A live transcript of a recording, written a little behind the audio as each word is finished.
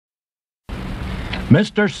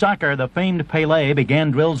Mr. Soccer, the famed Pele,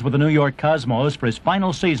 began drills with the New York Cosmos for his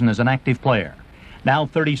final season as an active player. Now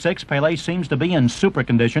 36, Pele seems to be in super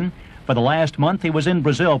condition. For the last month, he was in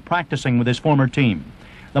Brazil practicing with his former team.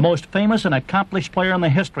 The most famous and accomplished player in the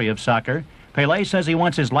history of soccer, Pele says he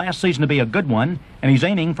wants his last season to be a good one, and he's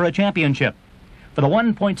aiming for a championship. For the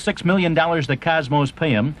 $1.6 million the Cosmos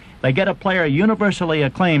pay him, they get a player universally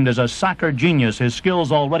acclaimed as a soccer genius, his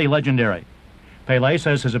skills already legendary. Pele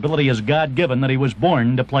says his ability is God-given, that he was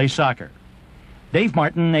born to play soccer. Dave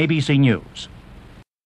Martin, ABC News.